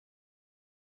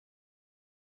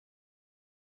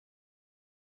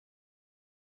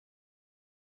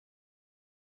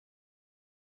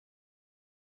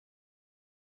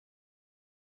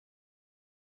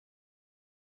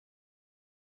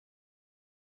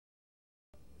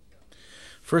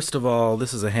First of all,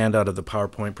 this is a handout of the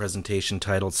PowerPoint presentation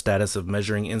titled Status of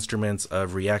Measuring Instruments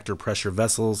of Reactor Pressure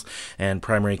Vessels and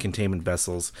Primary Containment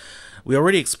Vessels. We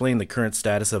already explained the current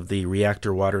status of the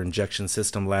reactor water injection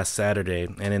system last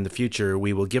Saturday, and in the future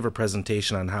we will give a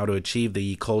presentation on how to achieve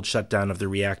the cold shutdown of the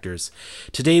reactors.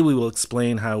 Today we will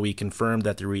explain how we confirm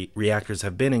that the reactors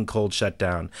have been in cold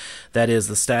shutdown, that is,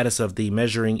 the status of the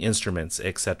measuring instruments,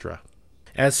 etc.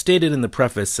 As stated in the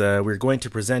preface, we're going to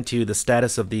present to you the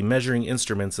status of the measuring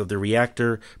instruments of the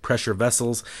reactor pressure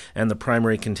vessels and the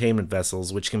primary containment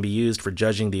vessels, which can be used for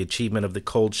judging the achievement of the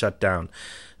cold shutdown.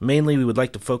 Mainly, we would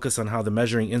like to focus on how the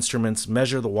measuring instruments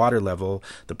measure the water level,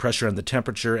 the pressure and the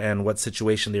temperature, and what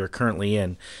situation they are currently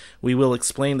in. We will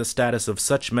explain the status of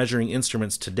such measuring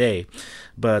instruments today,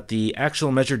 but the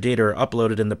actual measured data are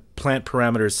uploaded in the plant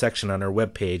parameters section on our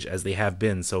webpage as they have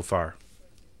been so far.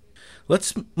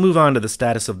 Let's move on to the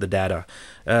status of the data.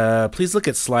 Please look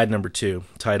at slide number 2,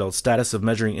 titled Status of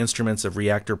Measuring Instruments of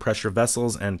Reactor Pressure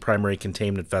Vessels and Primary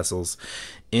Containment Vessels.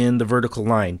 In the vertical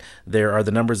line, there are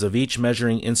the numbers of each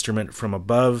measuring instrument from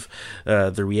above,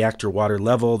 the reactor water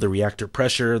level, the reactor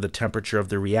pressure, the temperature of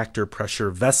the reactor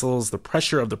pressure vessels, the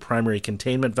pressure of the primary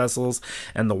containment vessels,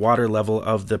 and the water level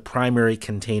of the primary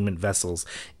containment vessels.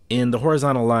 In the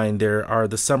horizontal line, there are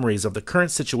the summaries of the current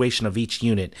situation of each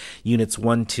unit, units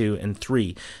 1, 2, and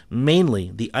 3. Mainly,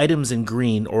 the items in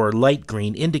green or light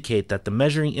green indicate that the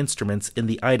measuring instruments in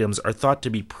the items are thought to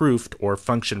be proofed or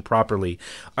function properly.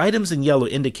 Items in yellow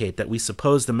indicate that we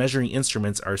suppose the measuring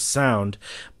instruments are sound,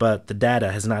 but the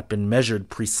data has not been measured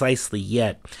precisely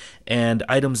yet. And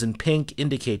items in pink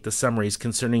indicate the summaries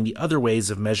concerning the other ways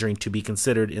of measuring to be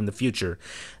considered in the future.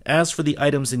 As for the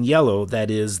items in yellow, that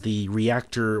is, the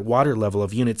reactor water level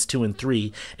of units 2 and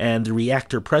 3 and the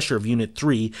reactor pressure of unit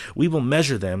 3, we will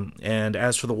measure them, and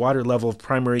as for the water level of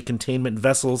primary containment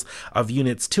vessels of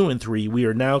units 2 and 3, we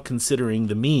are now considering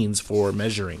the means for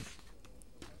measuring.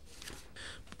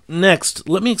 Next,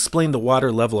 let me explain the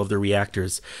water level of the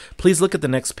reactors. Please look at the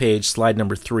next page, slide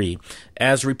number 3.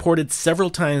 As reported several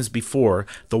times before,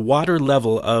 the water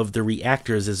level of the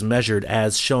reactors is measured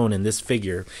as shown in this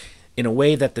figure, in a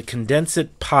way that the condensate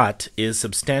pot is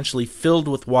substantially filled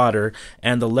with water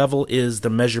and the level is the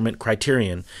measurement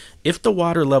criterion. If the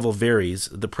water level varies,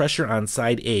 the pressure on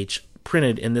side H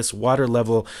printed in this water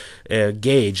level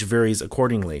gauge varies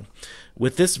accordingly.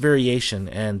 With this variation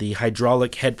and the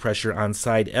hydraulic head pressure on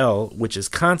side L, which is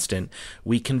constant,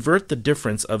 we convert the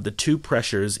difference of the two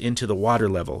pressures into the water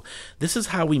level. This is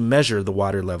how we measure the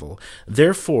water level.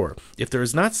 Therefore, if there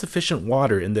is not sufficient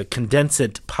water in the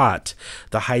condensate pot,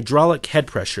 the hydraulic head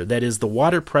pressure, that is, the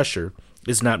water pressure,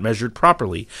 is not measured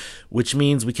properly, which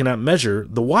means we cannot measure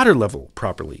the water level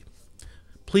properly.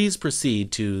 Please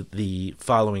proceed to the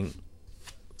following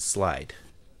slide.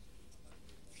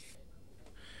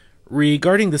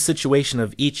 Regarding the situation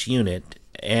of each unit,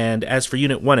 and as for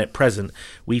Unit 1 at present,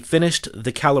 we finished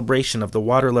the calibration of the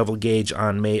water level gauge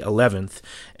on May 11th,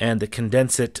 and the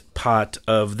condensate pot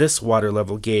of this water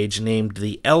level gauge, named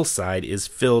the L side, is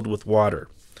filled with water.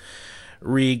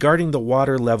 Regarding the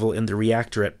water level in the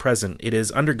reactor at present, it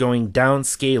is undergoing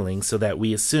downscaling so that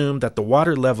we assume that the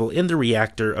water level in the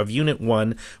reactor of Unit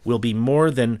 1 will be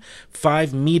more than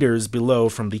 5 meters below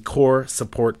from the core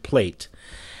support plate.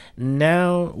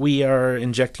 Now we are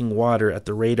injecting water at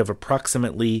the rate of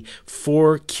approximately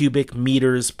 4 cubic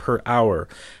meters per hour.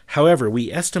 However,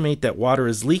 we estimate that water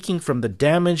is leaking from the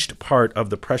damaged part of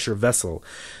the pressure vessel.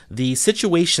 The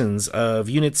situations of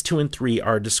units 2 and 3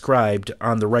 are described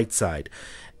on the right side.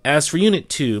 As for Unit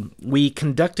 2, we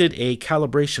conducted a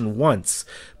calibration once,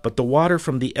 but the water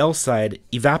from the L side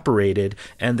evaporated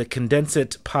and the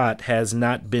condensate pot has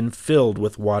not been filled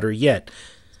with water yet.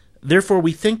 Therefore,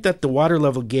 we think that the water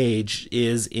level gauge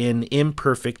is in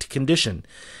imperfect condition.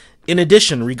 In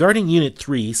addition, regarding Unit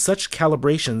 3, such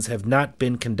calibrations have not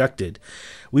been conducted.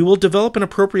 We will develop an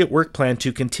appropriate work plan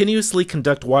to continuously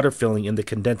conduct water filling in the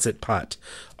condensate pot.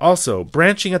 Also,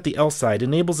 branching at the L side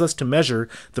enables us to measure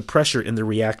the pressure in the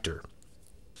reactor.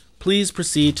 Please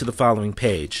proceed to the following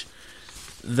page.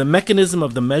 The mechanism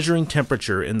of the measuring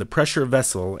temperature in the pressure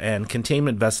vessel and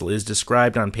containment vessel is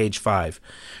described on page 5.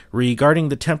 Regarding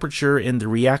the temperature in the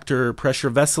reactor pressure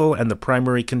vessel and the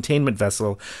primary containment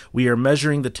vessel, we are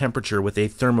measuring the temperature with a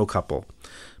thermocouple.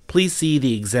 Please see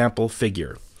the example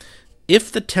figure. If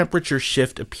the temperature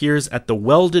shift appears at the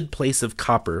welded place of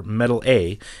copper, metal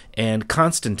A, and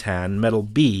constantan, metal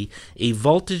B, a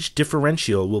voltage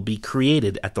differential will be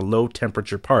created at the low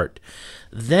temperature part.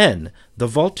 Then, the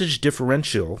voltage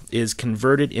differential is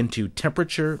converted into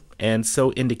temperature and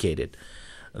so indicated.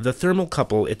 The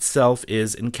thermocouple itself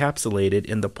is encapsulated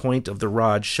in the point of the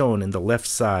rod shown in the left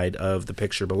side of the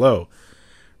picture below.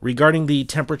 Regarding the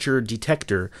temperature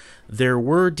detector, there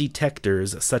were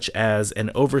detectors such as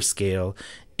an overscale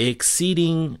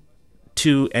exceeding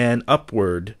to an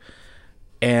upward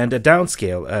and a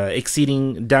downscale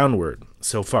exceeding downward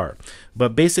so far.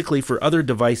 But basically for other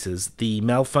devices, the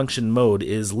malfunction mode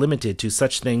is limited to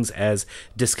such things as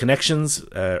disconnections,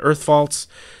 earth faults,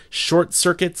 short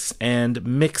circuits, and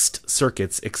mixed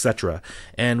circuits, etc.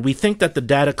 And we think that the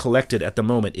data collected at the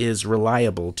moment is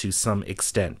reliable to some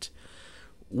extent.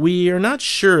 We are not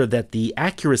sure that the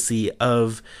accuracy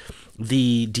of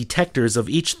the detectors of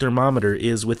each thermometer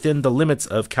is within the limits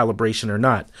of calibration or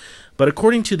not, but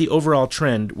according to the overall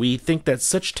trend, we think that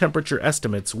such temperature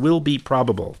estimates will be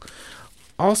probable.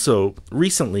 Also,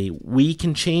 recently, we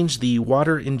can change the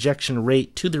water injection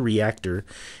rate to the reactor,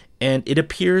 and it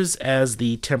appears as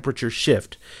the temperature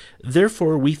shift.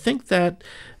 Therefore, we think that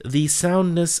the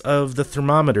soundness of the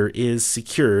thermometer is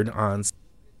secured on.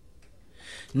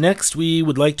 Next, we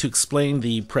would like to explain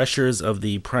the pressures of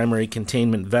the primary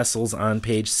containment vessels on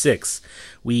page 6.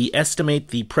 We estimate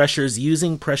the pressures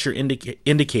using pressure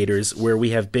indicators where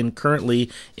we have been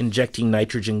currently injecting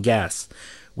nitrogen gas.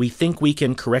 We think we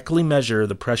can correctly measure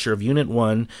the pressure of Unit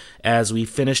 1 as we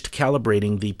finished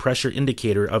calibrating the pressure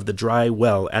indicator of the dry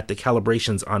well at the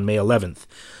calibrations on May 11th.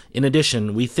 In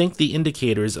addition, we think the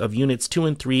indicators of Units 2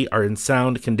 and 3 are in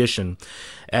sound condition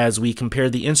as we compare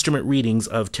the instrument readings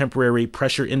of temporary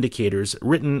pressure indicators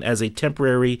written as a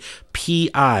temporary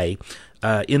PI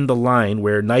in the line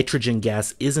where nitrogen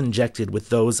gas is injected with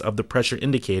those of the pressure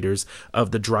indicators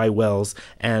of the dry wells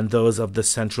and those of the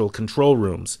central control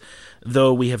rooms,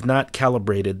 though we have not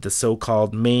calibrated the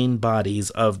so-called main bodies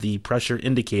of the pressure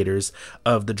indicators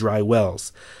of the dry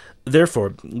wells.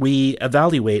 Therefore, we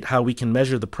evaluate how we can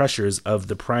measure the pressures of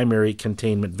the primary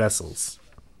containment vessels.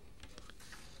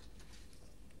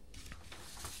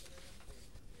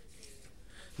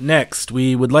 Next,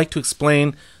 we would like to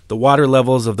explain the water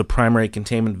levels of the primary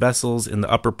containment vessels in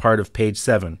the upper part of page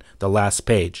 7, the last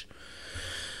page.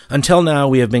 Until now,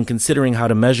 we have been considering how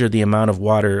to measure the amount of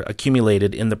water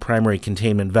accumulated in the primary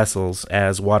containment vessels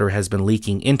as water has been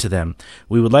leaking into them.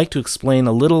 We would like to explain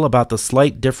a little about the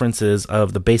slight differences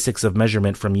of the basics of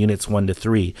measurement from Units 1 to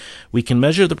 3. We can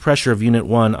measure the pressure of Unit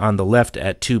 1 on the left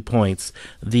at 2 points.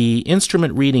 The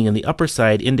instrument reading in the upper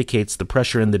side indicates the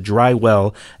pressure in the dry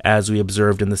well as we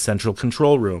observed in the central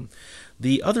control room.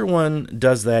 The other one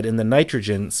does that in the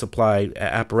nitrogen supply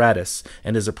apparatus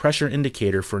and is a pressure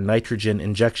indicator for nitrogen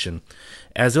injection.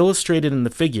 As illustrated in the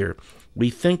figure,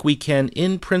 we think we can,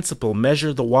 in principle,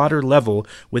 measure the water level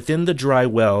within the dry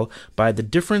well by the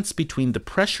difference between the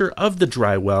pressure of the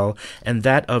dry well and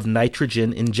that of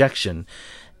nitrogen injection,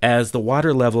 as the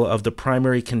water level of the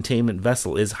primary containment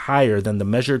vessel is higher than the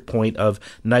measured point of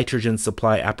nitrogen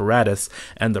supply apparatus,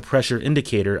 and the pressure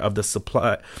indicator of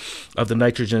the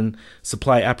nitrogen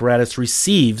supply apparatus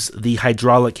receives the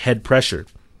hydraulic head pressure.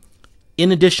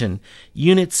 In addition,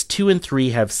 Units 2 and 3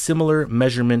 have similar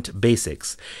measurement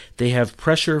basics. They have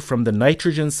pressure from the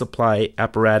nitrogen supply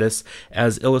apparatus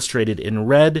as illustrated in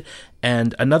red,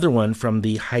 and another one from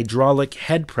the hydraulic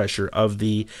head pressure of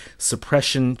the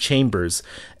suppression chambers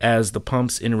as the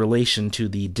pumps in relation to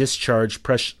the discharge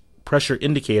pressure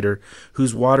indicator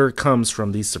whose water comes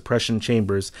from these suppression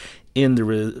chambers in the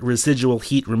residual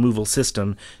heat removal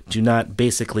system do not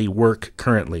basically work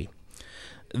currently.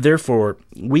 Therefore,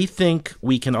 we think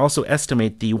we can also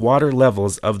estimate the water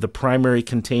levels of the primary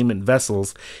containment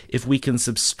vessels if we can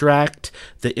subtract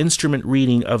the instrument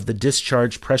reading of the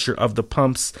discharge pressure of the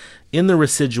pumps in the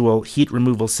residual heat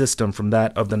removal system from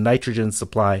that of the nitrogen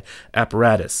supply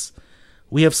apparatus.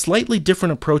 We have slightly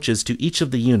different approaches to each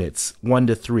of the units, 1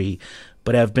 to 3,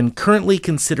 but have been currently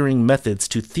considering methods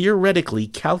to theoretically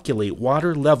calculate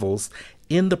water levels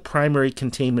in the primary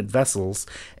containment vessels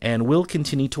and will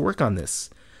continue to work on this.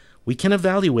 We can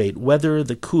evaluate whether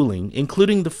the cooling,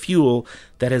 including the fuel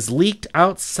that has leaked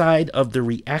outside of the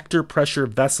reactor pressure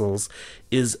vessels,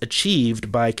 is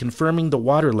achieved by confirming the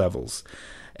water levels,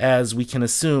 as we can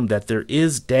assume that there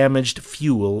is damaged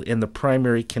fuel in the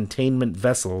primary containment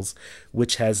vessels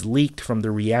which has leaked from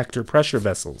the reactor pressure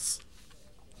vessels.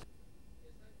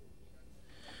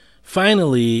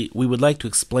 Finally, we would like to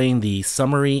explain the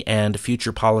summary and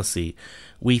future policy.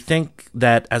 We think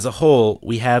that as a whole,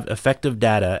 we have effective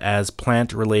data as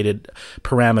plant-related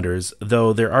parameters,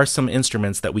 though there are some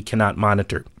instruments that we cannot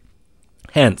monitor.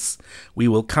 Hence, we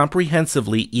will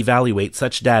comprehensively evaluate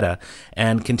such data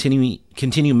and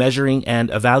continue measuring and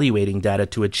evaluating data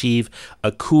to achieve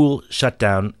a cool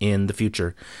shutdown in the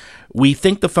future. We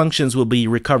think the functions will be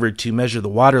recovered to measure the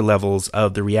water levels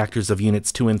of the reactors of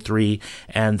Units 2 and 3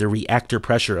 and the reactor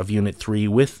pressure of Unit 3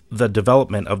 with the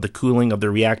development of the cooling of the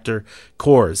reactor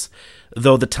cores,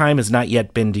 though the time has not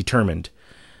yet been determined.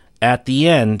 At the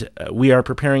end, we are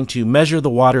preparing to measure the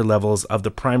water levels of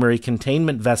the primary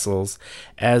containment vessels,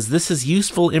 as this is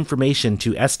useful information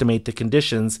to estimate the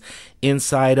conditions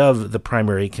inside of the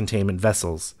primary containment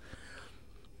vessels.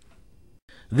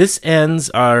 This ends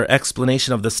our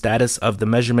explanation of the status of the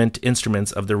measurement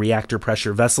instruments of the reactor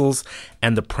pressure vessels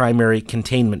and the primary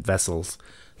containment vessels.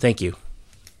 Thank you.